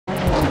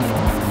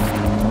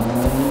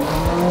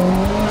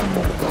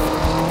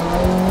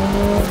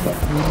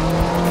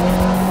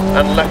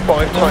left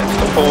 5 tightens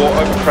to 4,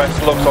 over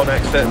crest, logs on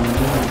exit.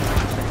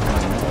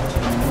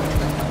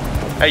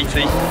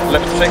 80,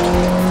 left 6,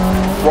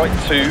 right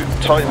 2,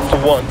 tightens to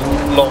 1,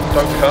 long,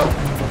 don't cut.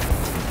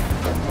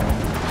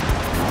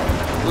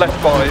 Left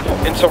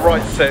 5, into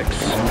right 6,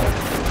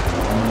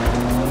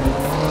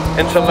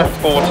 into left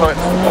 4,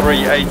 tightens to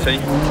 3, 80.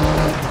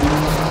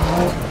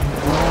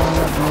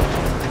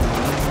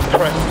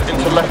 Crest,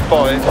 into left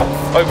 5,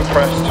 over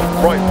crest,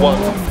 right 1,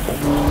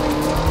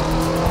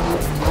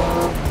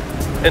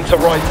 into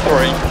right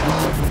 3.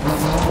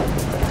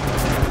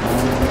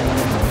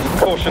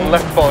 Caution,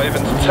 left 5,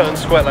 into turn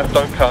square left,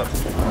 don't cut.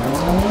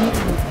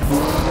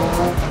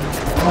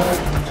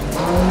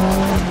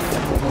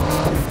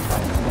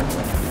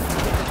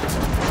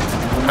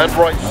 And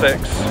right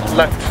 6,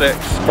 left 6,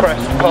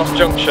 crest, past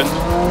junction,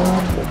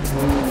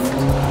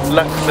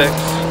 left 6,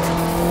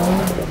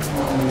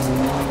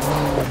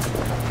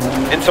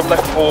 into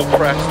left 4,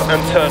 crest,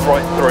 and turn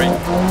right 3,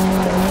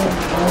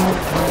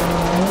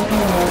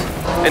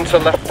 into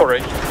left 3,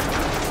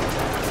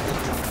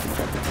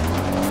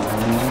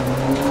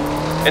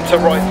 into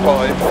right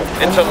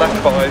 5, into left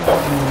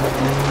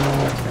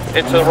 5,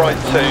 into right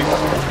 2,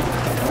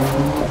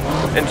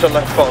 into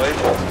left 5,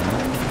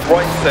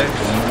 right 6,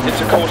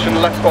 into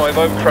caution, left 5,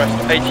 over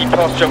crest, 80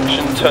 past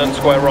junction, turn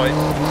square right.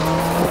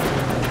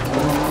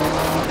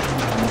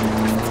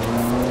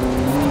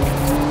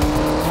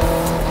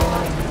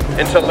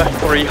 Into left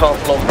 3,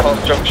 half long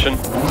past junction.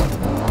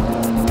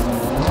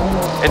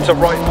 Into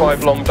right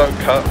 5 long, don't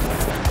cut.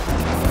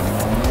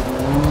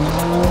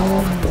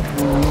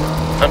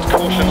 And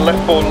caution,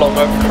 left 4 long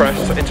over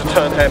crest, into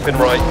turn hairpin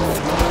right.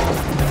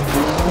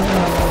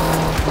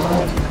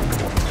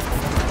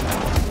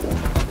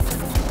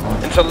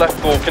 Into left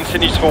 4,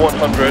 continues for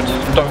 100,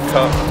 don't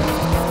cut.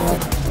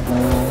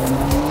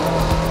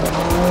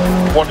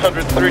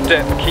 100 through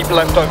dip, keep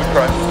left over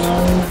crest.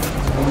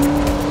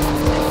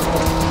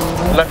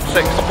 Left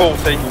 6,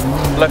 40,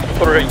 left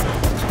 3.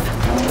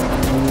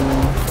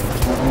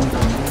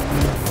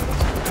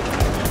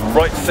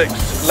 Right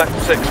 6,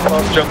 left 6,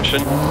 past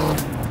junction.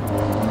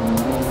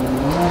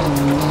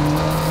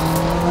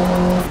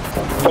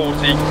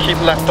 40, keep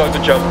left over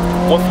jump.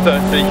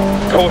 130,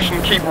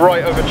 caution, keep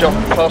right over jump,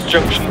 past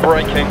junction,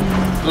 braking.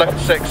 Left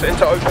 6,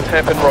 into open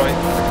hairpin right.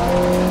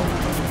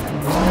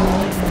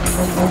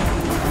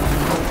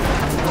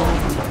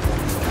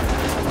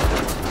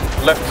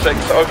 Left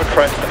 6, over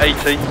crest,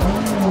 80.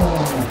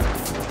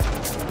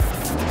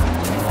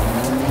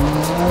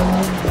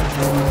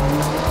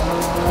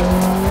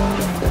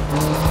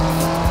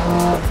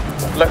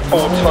 Left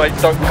 4 tight,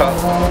 don't cut.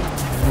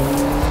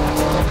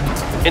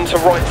 Into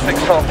right 6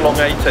 half long,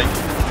 80.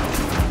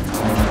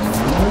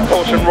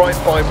 Caution, right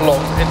 5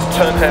 long, into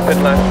turn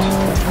hairpin left.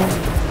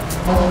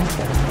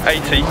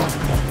 80.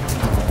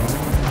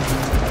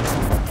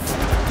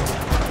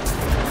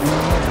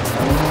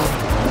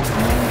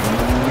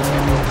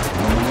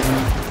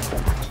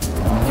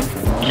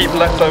 Keep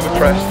left over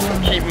crest,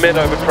 keep mid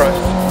over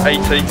crest,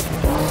 80.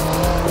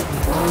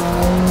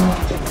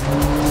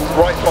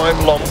 Right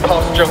 5 long,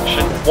 past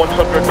junction,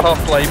 100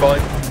 past lay-by.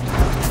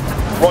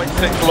 Right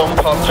 6 long,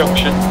 past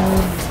junction.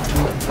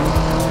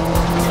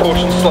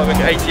 Caution slowing,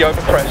 80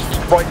 over crest.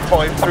 Right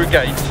 5 through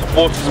gate,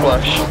 water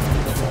splash.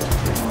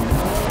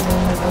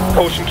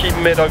 Caution keep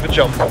mid over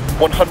jump,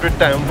 100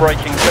 down,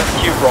 braking, set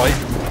acute right.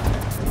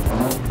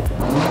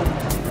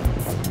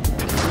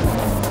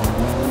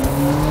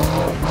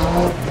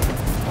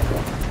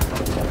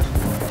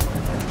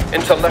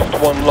 Into left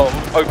 1 long,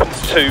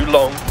 opens 2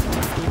 long.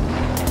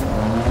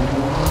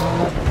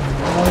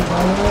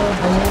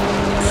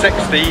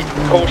 60,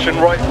 caution,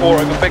 right 4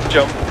 over big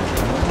jump.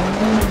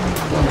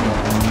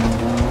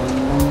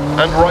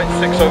 And right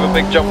 6 over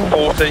big jump,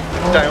 40,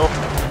 down.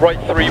 Right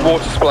 3,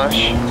 water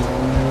splash.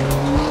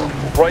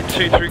 Right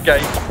 2 through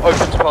gate,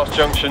 opens past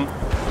junction.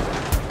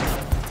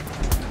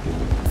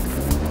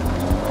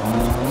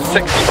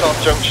 60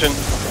 past junction.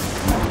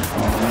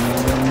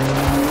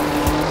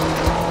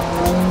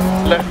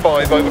 Left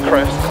 5 over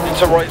crest,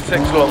 into right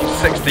 6 long,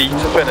 60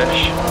 to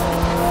finish.